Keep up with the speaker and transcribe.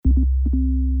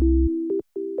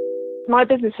My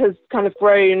business has kind of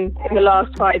grown in the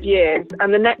last 5 years,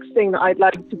 and the next thing that I'd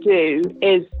like to do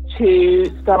is to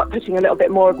start putting a little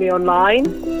bit more of me online.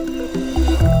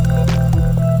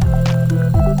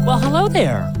 Well, hello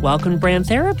there. Welcome to Brand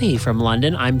Therapy from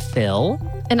London. I'm Phil.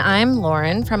 And I'm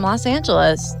Lauren from Los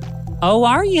Angeles. Oh,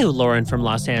 are you, Lauren from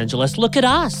Los Angeles? Look at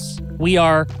us. We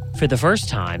are, for the first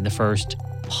time, the first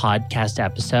podcast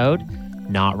episode,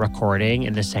 not recording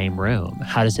in the same room.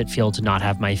 How does it feel to not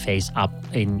have my face up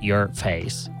in your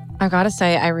face? I gotta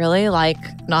say, I really like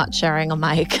not sharing a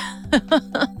mic.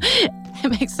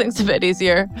 It makes things a bit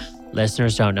easier.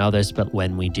 Listeners don't know this, but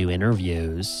when we do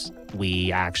interviews,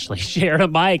 we actually share a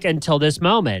mic until this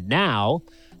moment. Now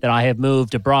that I have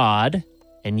moved abroad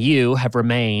and you have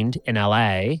remained in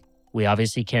LA, we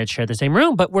obviously can't share the same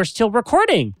room, but we're still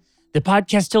recording. The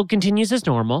podcast still continues as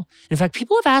normal. In fact,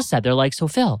 people have asked that. They're like, so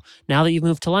Phil, now that you've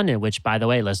moved to London, which by the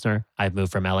way, listener, I've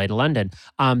moved from LA to London.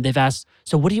 They've asked,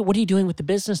 so what are you doing with the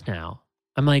business now?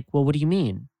 I'm like, well, what do you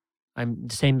mean? I'm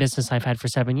the same business I've had for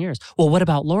 7 years. Well, what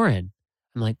about Lauren?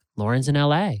 I'm like, Lauren's in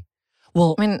LA.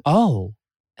 Well,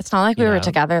 it's not like we were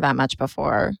together that much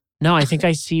before. No, I think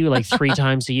I see you like 3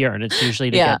 times a year, and it's usually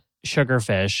to get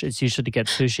sugarfish. It's usually to get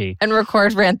sushi. And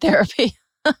record Brand Therapy.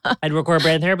 I'd record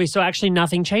Brand Therapy. So actually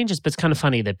nothing changes, but it's kind of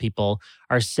funny that people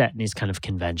are set in these kind of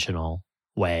conventional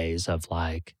ways of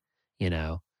like, I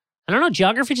don't know,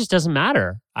 geography just doesn't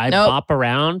matter. Bop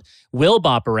around, will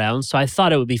bop around. So I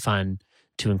thought it would be fun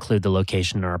to include the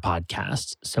location in our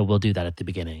podcast. So we'll do that at the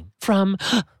beginning. From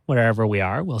wherever we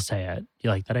are, we'll say it.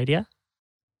 You like that idea?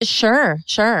 Sure.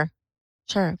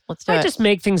 Let's do it. Just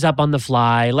make things up on the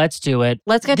fly. Let's do it.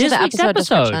 Let's get to the episode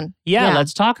description. Yeah,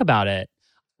 let's talk about it.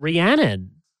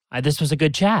 Rhiannon, this was a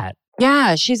good chat.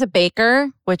 Yeah, she's a baker,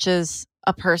 which is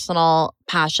a personal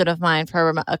passion of mine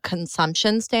from a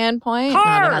consumption standpoint,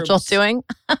 not an actual doing.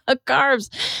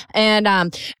 Carbs. And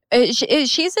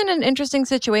she's in an interesting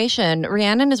situation.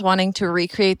 Rhiannon is wanting to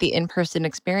recreate the in-person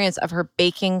experience of her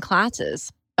baking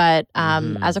classes, but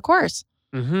as a course.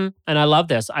 Mm-hmm. And I love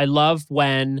this. I love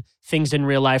when things in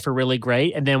real life are really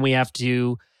great, and then we have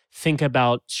to think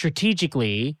about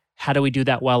strategically, how do we do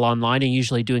that well online? And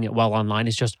usually doing it well online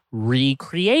is just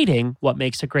recreating what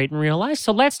makes it great in real life.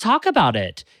 So let's talk about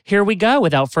it. Here we go.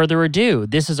 Without further ado,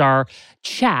 this is our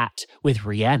chat with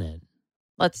Rhiannon.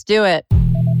 Let's do it.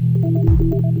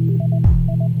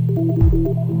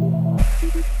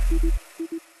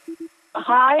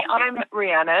 Hi, I'm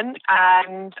Rhiannon,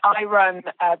 and I run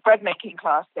bread making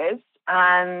classes.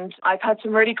 And I've had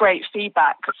some really great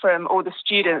feedback from all the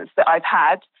students that I've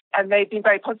had. And they've been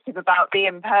very positive about the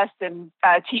in-person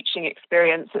teaching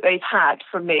experience that they've had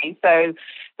from me. So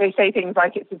they say things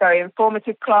like it's a very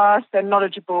informative class, they're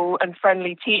knowledgeable and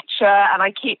friendly teacher, and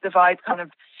I keep the vibe kind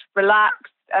of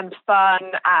relaxed and fun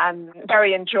and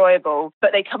very enjoyable.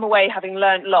 But they come away having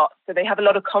learned lots, so they have a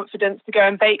lot of confidence to go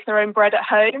and bake their own bread at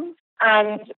home.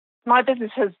 And my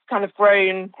business has kind of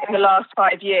grown in the last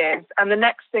 5 years, and the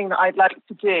next thing that I'd like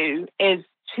to do is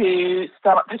to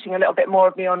start putting a little bit more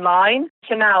of me online.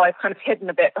 For now, I've kind of hidden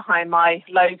a bit behind my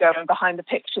logo and behind the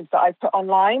pictures that I put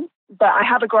online. But I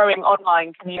have a growing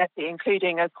online community,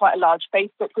 including quite a large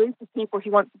Facebook group of people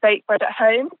who want to bake bread at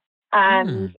home.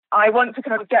 And I want to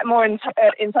kind of get more in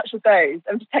touch with those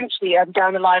and potentially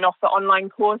down the line offer online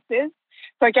courses.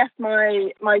 So I guess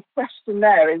my question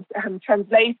there is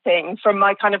translating from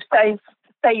my kind of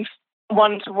safe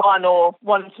one-to-one or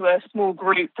one to a small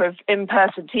group of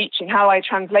in-person teaching, how I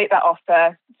translate that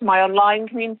offer to my online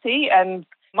community. And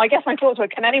I guess my thoughts were,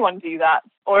 can anyone do that?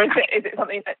 Or is it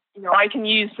something that I can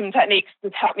use some techniques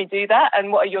to help me do that?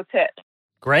 And what are your tips?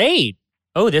 Great.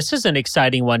 Oh, this is an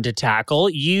exciting one to tackle.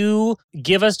 You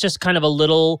give us just kind of a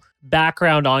little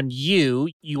background on you.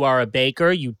 You are a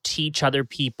baker. You teach other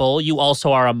people. You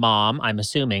also are a mom. I'm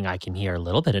assuming I can hear a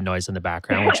little bit of noise in the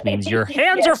background, which means your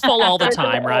hands are full all the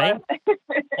time, right?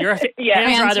 Your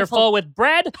hands are either full with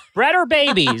bread or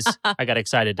babies. I got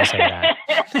excited to say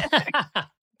that.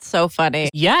 So funny.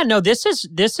 Yeah, no, this is.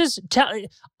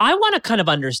 I want to kind of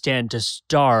understand to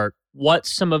start what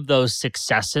some of those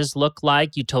successes look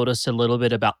like. You told us a little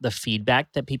bit about the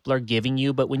feedback that people are giving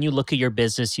you, but when you look at your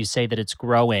business, you say that it's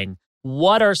growing.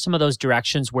 What are some of those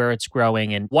directions where it's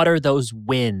growing, and what are those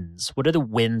wins? What do the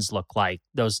wins look like?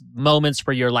 Those moments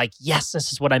where you're like, yes,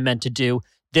 this is what I meant to do.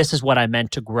 This is what I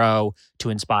meant to grow to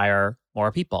inspire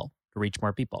more people, to reach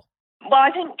more people. Well,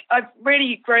 I think I've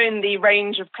really grown the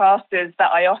range of classes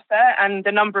that I offer and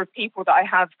the number of people that I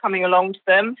have coming along to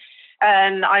them.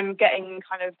 And I'm getting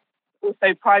kind of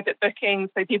also private bookings,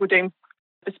 so people doing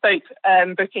bespoke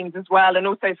bookings as well, and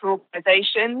also for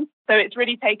organizations. So it's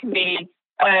really taken me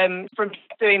from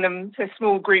doing them to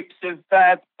small groups of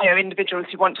individuals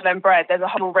who want to learn bread. There's a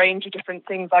whole range of different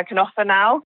things I can offer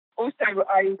now. Also,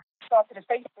 I started a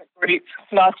Facebook group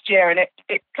last year, and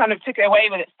it kind of took it away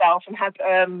with itself and has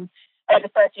over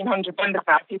 1,300 members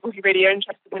now, people who really are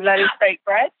interested in learning to bake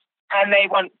bread, and they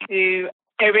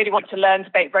really want to learn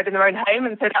to bake bread in their own home.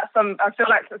 And so I feel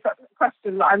like that's a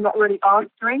question that I'm not really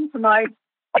answering to my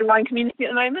online community at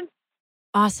the moment.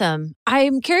 Awesome.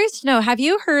 I'm curious to know, have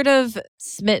you heard of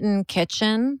Smitten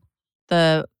Kitchen,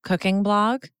 the cooking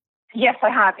blog? Yes, I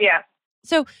have, yeah.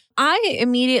 So I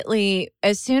immediately,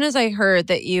 as soon as I heard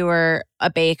that you were a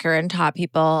baker and taught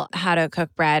people how to cook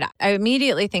bread, I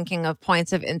immediately thinking of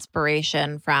points of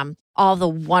inspiration from all the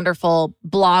wonderful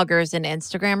bloggers and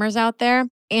Instagrammers out there.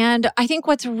 And I think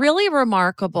what's really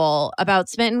remarkable about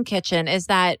Smitten Kitchen is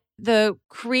that the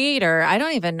creator, I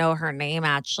don't even know her name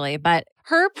actually, but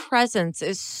her presence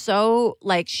is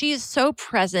she's so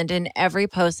present in every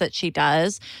post that she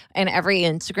does and every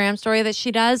Instagram story that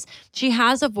she does. She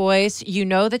has a voice. You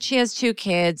know that she has 2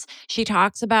 kids. She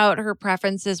talks about her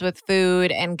preferences with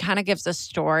food and kind of gives a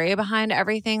story behind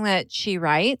everything that she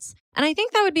writes. And I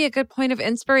think that would be a good point of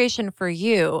inspiration for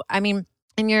you. I mean,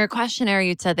 in your questionnaire,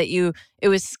 you said that it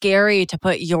was scary to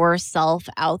put yourself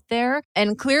out there.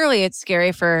 And clearly it's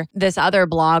scary for this other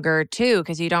blogger too,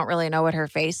 because you don't really know what her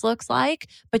face looks like,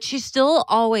 but she's still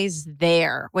always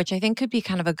there, which I think could be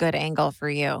kind of a good angle for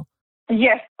you.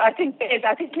 Yes, I think it is.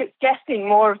 I think it's getting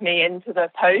more of me into the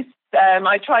posts.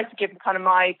 I try to give kind of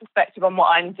my perspective on what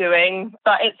I'm doing,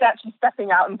 but it's actually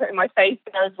stepping out and putting my face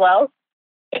there as well.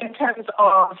 In terms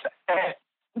of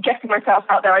getting myself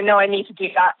out there, I know I need to do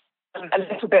that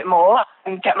a little bit more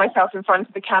and get myself in front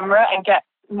of the camera and get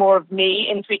more of me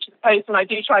into each of the posts. And I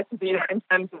do try to do that in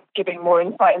terms of giving more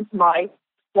insight into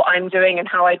what I'm doing and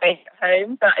how I bake at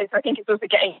home. But I think it's also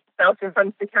getting yourself in front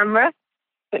of the camera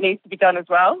that needs to be done as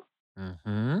well.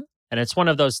 Mm-hmm. And it's one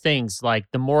of those things, like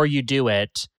the more you do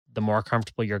it, the more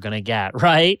comfortable you're going to get,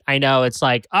 right? I know it's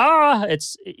like,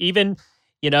 it's even,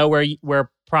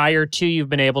 where prior to you've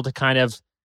been able to kind of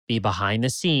be behind the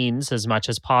scenes as much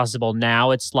as possible.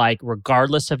 Now it's like,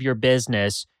 regardless of your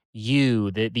business,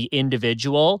 you, the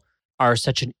individual, are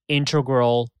such an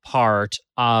integral part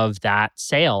of that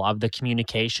sale, of the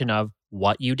communication of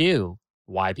what you do,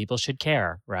 why people should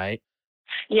care, right?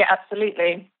 Yeah,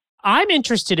 absolutely. I'm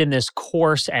interested in this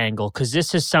course angle because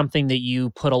this is something that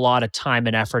you put a lot of time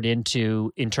and effort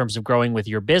into in terms of growing with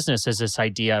your business, is this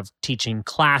idea of teaching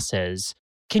classes.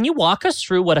 Can you walk us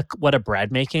through what a bread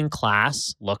making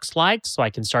class looks like so I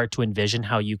can start to envision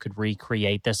how you could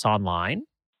recreate this online?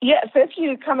 Yeah, so if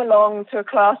you come along to a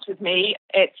class with me,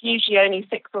 it's usually only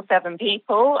 6 or 7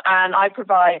 people, and I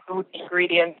provide all the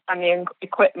ingredients and the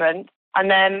equipment, and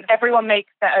then everyone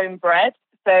makes their own bread.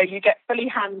 So you get fully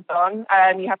hands-on,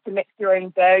 and you have to mix your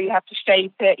own dough, you have to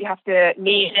shape it, you have to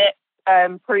knead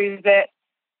it, prove it,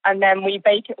 and then we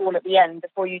bake it all at the end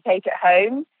before you take it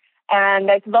home. And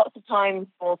there's lots of time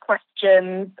for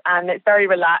questions, and it's very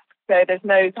relaxed. So there's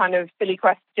no kind of silly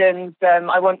questions.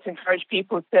 I want to encourage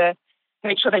people to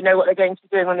make sure they know what they're going to be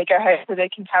doing when they go home so they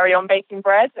can carry on baking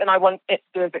bread. And I want it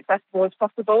to be as accessible as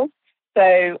possible.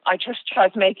 So I just try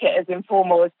to make it as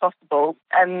informal as possible.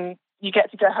 And you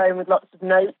get to go home with lots of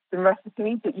notes and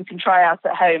recipes that you can try out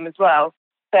at home as well.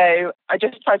 So I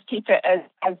just try to keep it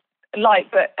as light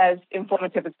but as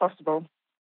informative as possible.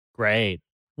 Great.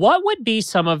 What would be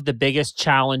some of the biggest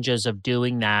challenges of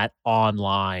doing that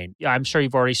online? I'm sure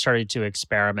you've already started to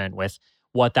experiment with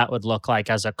what that would look like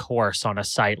as a course on a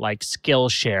site like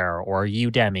Skillshare or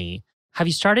Udemy. Have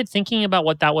you started thinking about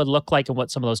what that would look like and what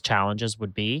some of those challenges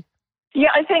would be? Yeah,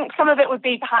 I think some of it would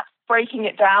be perhaps breaking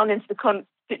it down into the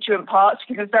constituent parts,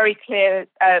 because there's very clear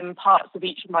parts of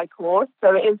each of my course.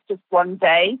 So it is just one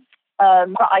day,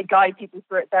 but I guide people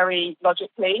through it very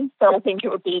logically. So I think it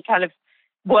would be kind of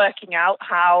working out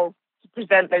how to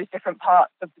present those different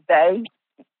parts of the day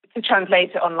to translate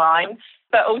it online.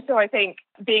 But also I think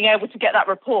being able to get that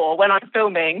rapport when I'm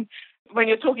filming, when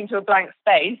you're talking to a blank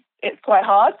space, it's quite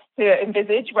hard to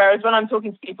envisage. Whereas when I'm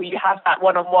talking to people, you have that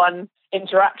one-on-one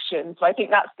interaction. So I think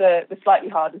that's the slightly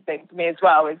harder thing for me as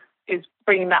well, is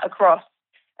bringing that across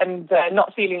and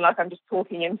not feeling like I'm just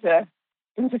talking into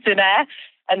thin air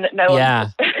and that no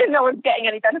one's getting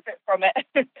any benefit from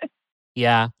it.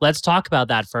 Yeah, let's talk about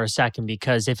that for a second,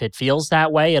 because if it feels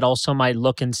that way, it also might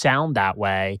look and sound that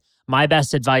way. My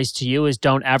best advice to you is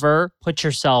don't ever put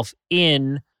yourself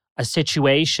in a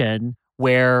situation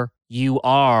where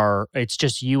it's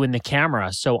just you and the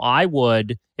camera. So I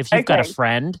would, if you've got a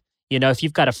friend, if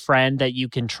you've got a friend that you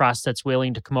can trust that's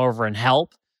willing to come over and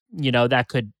help, that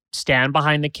could stand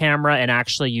behind the camera and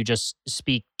actually you just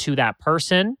speak to that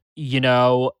person.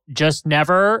 just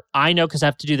never, I know because I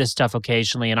have to do this stuff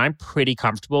occasionally and I'm pretty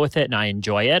comfortable with it and I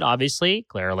enjoy it, obviously,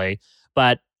 clearly.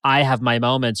 But I have my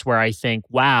moments where I think,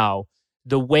 wow,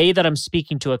 the way that I'm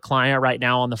speaking to a client right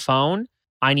now on the phone,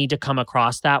 I need to come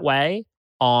across that way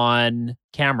on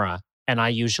camera. And I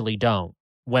usually don't.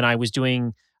 When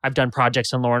I've done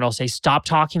projects and Lauren will say, stop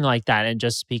talking like that and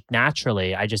just speak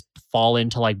naturally. I just fall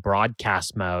into like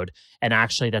broadcast mode. And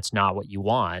actually, that's not what you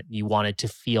want. You want it to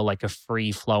feel like a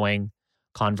free flowing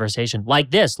conversation like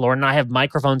this. Lauren and I have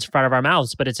microphones in front of our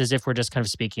mouths, but it's as if we're just kind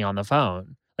of speaking on the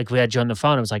phone. Like we had you on the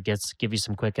phone. It was like, let's give you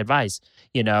some quick advice,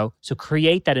 So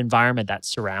create that environment, that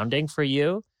surrounding for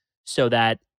you so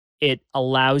that it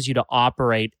allows you to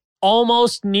operate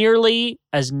almost nearly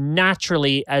as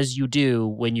naturally as you do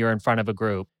when you're in front of a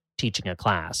group teaching a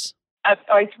class.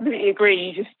 I completely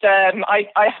agree. You just, I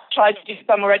have tried to do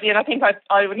some already, and I think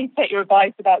I would need to take your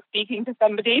advice about speaking to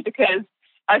somebody because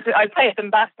I played them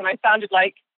back and I sounded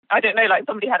like, I don't know, like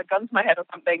somebody had a gun to my head or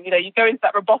something. You go into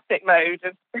that robotic mode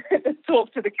of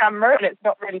talk to the camera and it's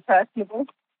not really personable.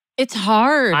 It's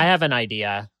hard. I have an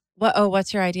idea.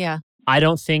 What's your idea? I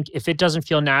don't think if it doesn't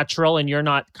feel natural and you're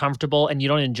not comfortable and you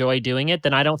don't enjoy doing it,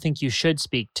 then I don't think you should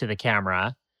speak to the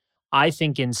camera. I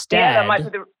think instead, that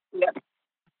might be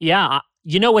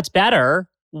you know what's better?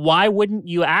 Why wouldn't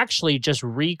you actually just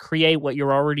recreate what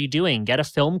you're already doing? Get a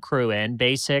film crew in,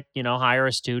 basic, hire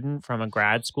a student from a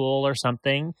grad school or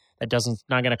something that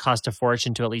not going to cost a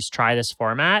fortune to at least try this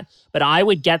format. But I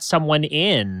would get someone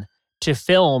in to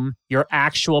film your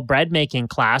actual bread making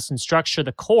class and structure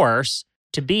the course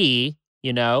to be,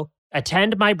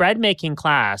 attend my bread making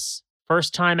class,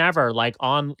 first time ever, like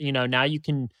on, now you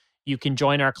can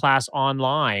join our class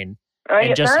online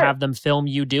and just have them film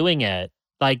you doing it,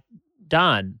 like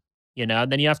done,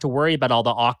 then you have to worry about all the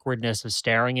awkwardness of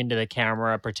staring into the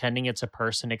camera, pretending it's a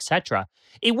person, etc.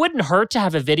 It wouldn't hurt to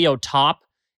have a video top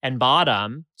and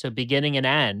bottom, so beginning and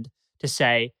end, to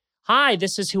say, hi,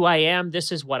 this is who I am.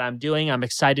 This is what I'm doing. I'm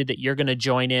excited that you're going to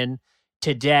join in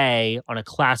today on a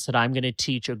class that I'm going to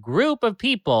teach a group of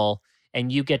people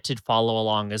and you get to follow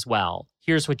along as well.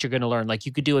 Here's what you're going to learn. Like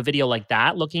you could do a video like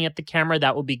that looking at the camera.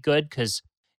 That would be good because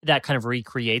that kind of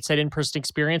recreates that in-person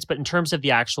experience. But in terms of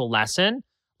the actual lesson,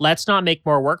 let's not make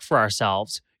more work for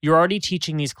ourselves. You're already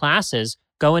teaching these classes.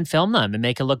 Go and film them and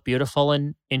make it look beautiful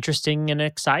and interesting and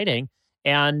exciting.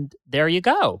 And there you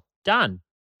go. Done.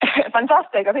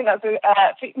 Fantastic. I think that's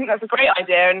a great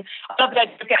idea. And I love the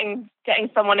idea of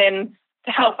getting someone in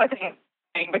to help, I think,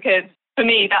 because for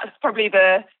me, that's probably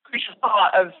the crucial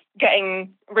part of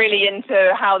getting really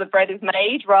into how the bread is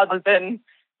made rather than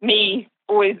me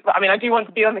always, I do want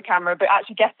to be on the camera, but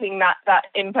actually getting that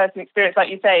in-person experience, like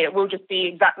you say, it will just be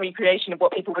exact recreation of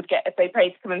what people would get if they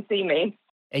paid to come and see me.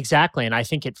 Exactly. And I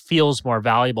think it feels more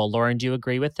valuable. Lauren, do you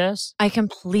agree with this? I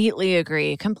completely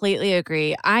agree.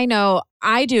 I know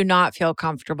I do not feel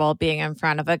comfortable being in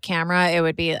front of a camera. It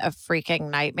would be a freaking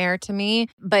nightmare to me.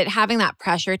 But having that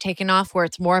pressure taken off where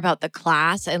it's more about the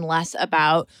class and less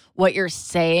about what you're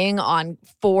saying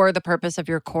for the purpose of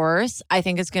your course, I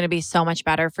think is going to be so much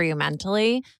better for you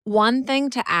mentally. One thing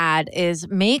to add is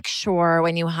make sure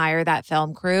when you hire that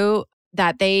film crew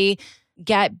that they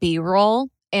get B-roll.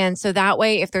 And so that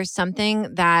way, if there's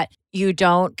something that you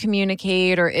don't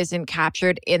communicate or isn't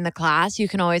captured in the class, you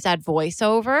can always add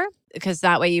voiceover because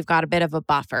that way you've got a bit of a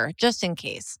buffer just in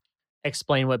case.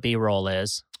 Explain what B-roll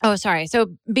is. Oh, sorry. So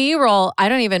B-roll, I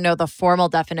don't even know the formal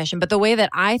definition, but the way that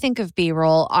I think of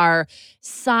B-roll are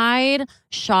side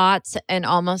shots and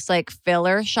almost like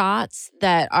filler shots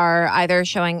that are either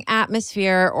showing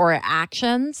atmosphere or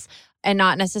actions and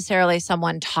not necessarily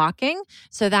someone talking.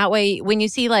 So that way, when you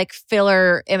see like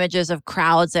filler images of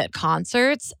crowds at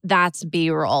concerts, that's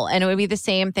B-roll. And it would be the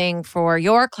same thing for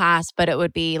your class, but it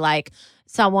would be like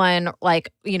someone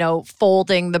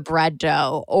folding the bread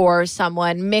dough or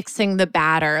someone mixing the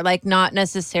batter, like not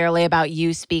necessarily about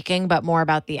you speaking, but more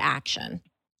about the action.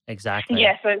 Exactly.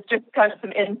 Yeah, so it's just kind of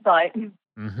some insight.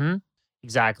 Mm-hmm.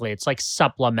 Exactly. It's like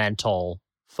supplemental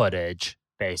footage,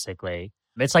 basically.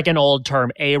 It's like an old term.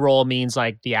 A-roll means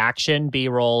like the action.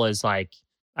 B-roll is like,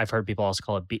 I've heard people also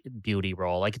call it beauty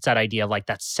roll. Like it's that idea of like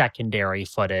that secondary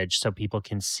footage so people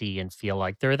can see and feel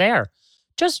like they're there.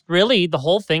 Just really the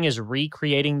whole thing is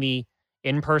recreating the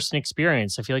in-person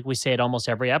experience. I feel like we say it almost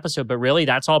every episode, but really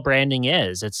that's all branding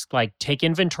is. It's like take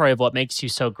inventory of what makes you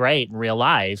so great in real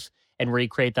life and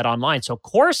recreate that online. So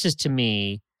courses to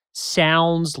me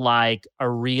sounds like a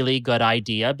really good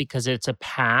idea because it's a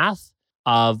path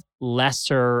of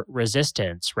lesser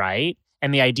resistance, right?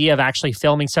 And the idea of actually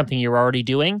filming something you're already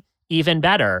doing, even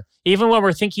better. Even when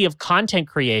we're thinking of content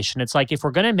creation, it's like if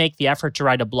we're going to make the effort to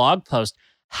write a blog post,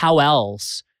 how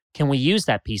else can we use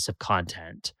that piece of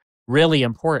content? Really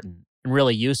important and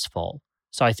really useful.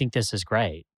 So I think this is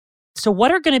great. So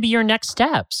what are going to be your next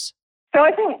steps? So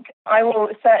I think I will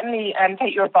certainly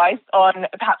take your advice on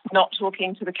perhaps not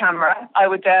talking to the camera. I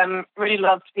would really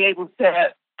love to be able to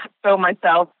film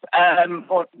myself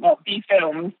or not be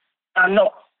filmed. I'm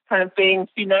not kind of being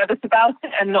too nervous about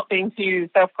it and not being too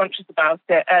self-conscious about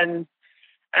it. And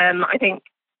I think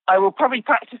I will probably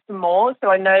practice some more so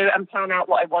I know and plan out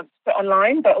what I want to put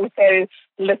online, but also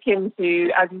look into,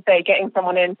 as you say, getting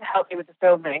someone in to help me with the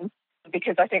filming,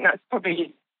 because I think that's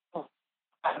probably,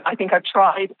 I think I've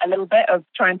tried a little bit of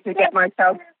trying to get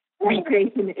myself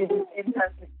recreating in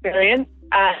in-person experience,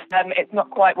 and it's not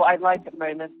quite what I'd like at the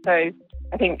moment. So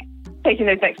I think taking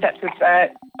those next steps is,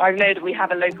 I know that we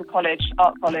have a local college,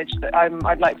 art college, that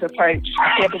I'd like to approach,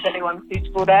 see if there's anyone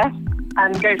suitable there,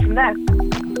 and go from there.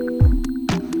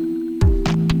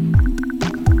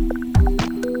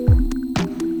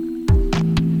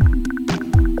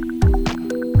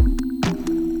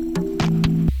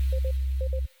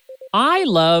 I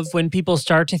love when people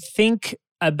start to think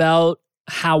about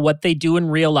how what they do in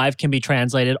real life can be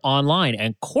translated online.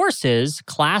 And courses,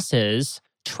 classes,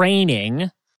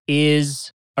 training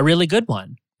is a really good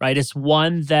one, right? It's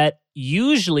one that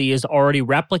usually is already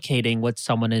replicating what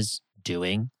someone is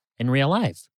doing in real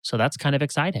life. So that's kind of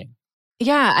exciting.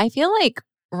 Yeah, I feel like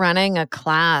running a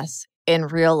class in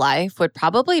real life would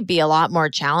probably be a lot more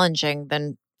challenging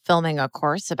than filming a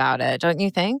course about it, don't you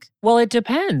think? Well, it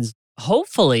depends.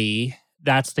 Hopefully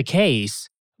that's the case,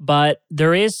 but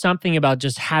there is something about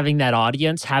just having that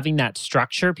audience, having that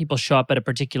structure. People show up at a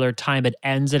particular time, it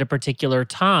ends at a particular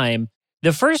time.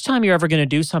 The first time you're ever going to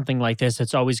do something like this,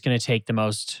 it's always going to take the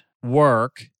most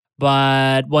work.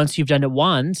 But once you've done it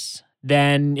once,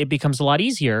 then it becomes a lot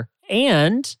easier.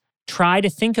 And try to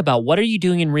think about what are you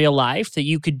doing in real life that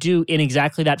you could do in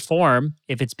exactly that form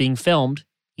if it's being filmed,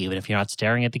 even if you're not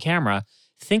staring at the camera.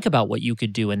 Think about what you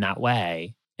could do in that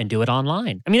way and do it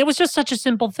online. I mean, it was just such a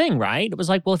simple thing, right? It was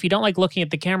like, well, if you don't like looking at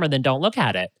the camera, then don't look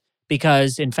at it.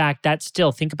 Because in fact, that's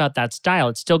still, think about that style.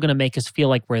 It's still going to make us feel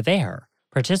like we're there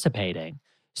participating.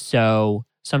 So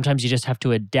sometimes you just have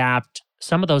to adapt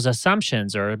some of those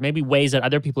assumptions or maybe ways that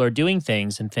other people are doing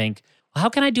things and think, well, how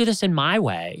can I do this in my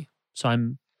way? So I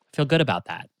feel good about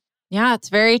that. Yeah, it's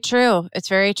very true. It's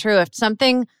very true. If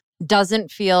something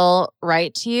doesn't feel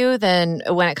right to you, then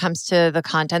when it comes to the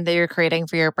content that you're creating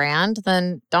for your brand,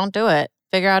 then don't do it.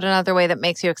 Figure out another way that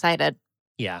makes you excited.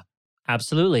 Yeah,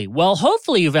 absolutely. Well,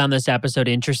 hopefully you found this episode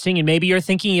interesting and maybe you're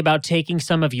thinking about taking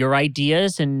some of your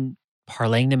ideas and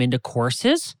parlaying them into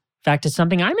courses. In fact, it's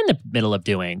something I'm in the middle of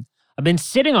doing. I've been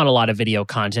sitting on a lot of video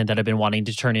content that I've been wanting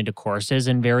to turn into courses,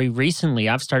 and very recently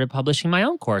I've started publishing my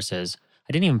own courses.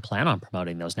 I didn't even plan on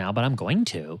promoting those now, but I'm going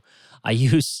to. I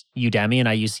use Udemy and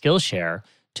I use Skillshare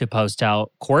to post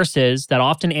out courses that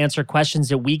often answer questions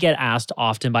that we get asked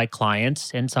often by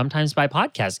clients and sometimes by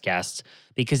podcast guests,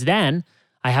 because then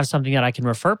I have something that I can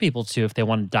refer people to if they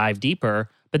want to dive deeper,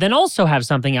 but then also have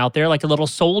something out there like a little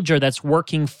soldier that's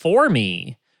working for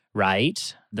me,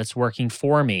 right? That's working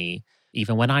for me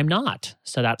even when I'm not.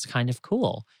 So that's kind of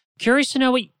cool. Curious to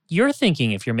know what you're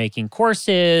thinking if you're making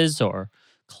courses or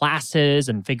classes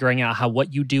and figuring out how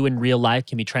what you do in real life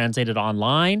can be translated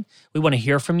online. We want to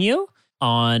hear from you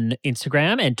on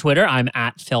Instagram and Twitter. I'm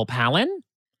at Phil Pallen.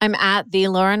 I'm at the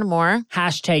Lauren Moore.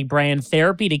 # brand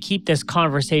therapy to keep this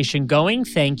conversation going.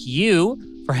 Thank you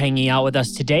for hanging out with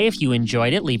us today. If you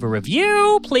enjoyed it, leave a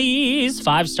review, please.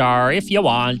 5-star if you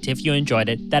want, if you enjoyed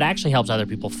it. That actually helps other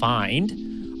people find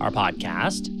our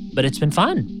podcast. But it's been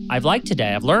fun. I've liked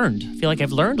today. I've learned. I feel like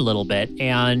I've learned a little bit.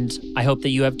 And I hope that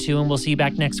you have too. And we'll see you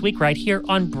back next week right here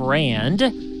on Brand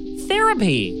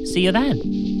Therapy. See you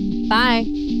then. Bye.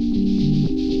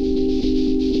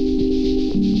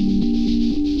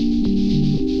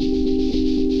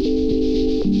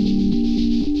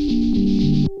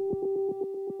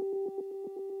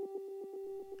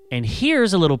 And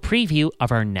here's a little preview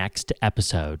of our next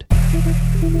episode.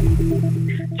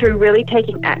 Through really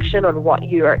taking action on what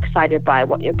you're excited by,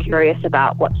 what you're curious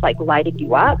about, what's like lighting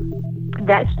you up,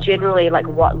 that's generally like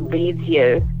what leads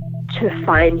you to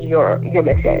find your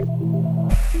mission.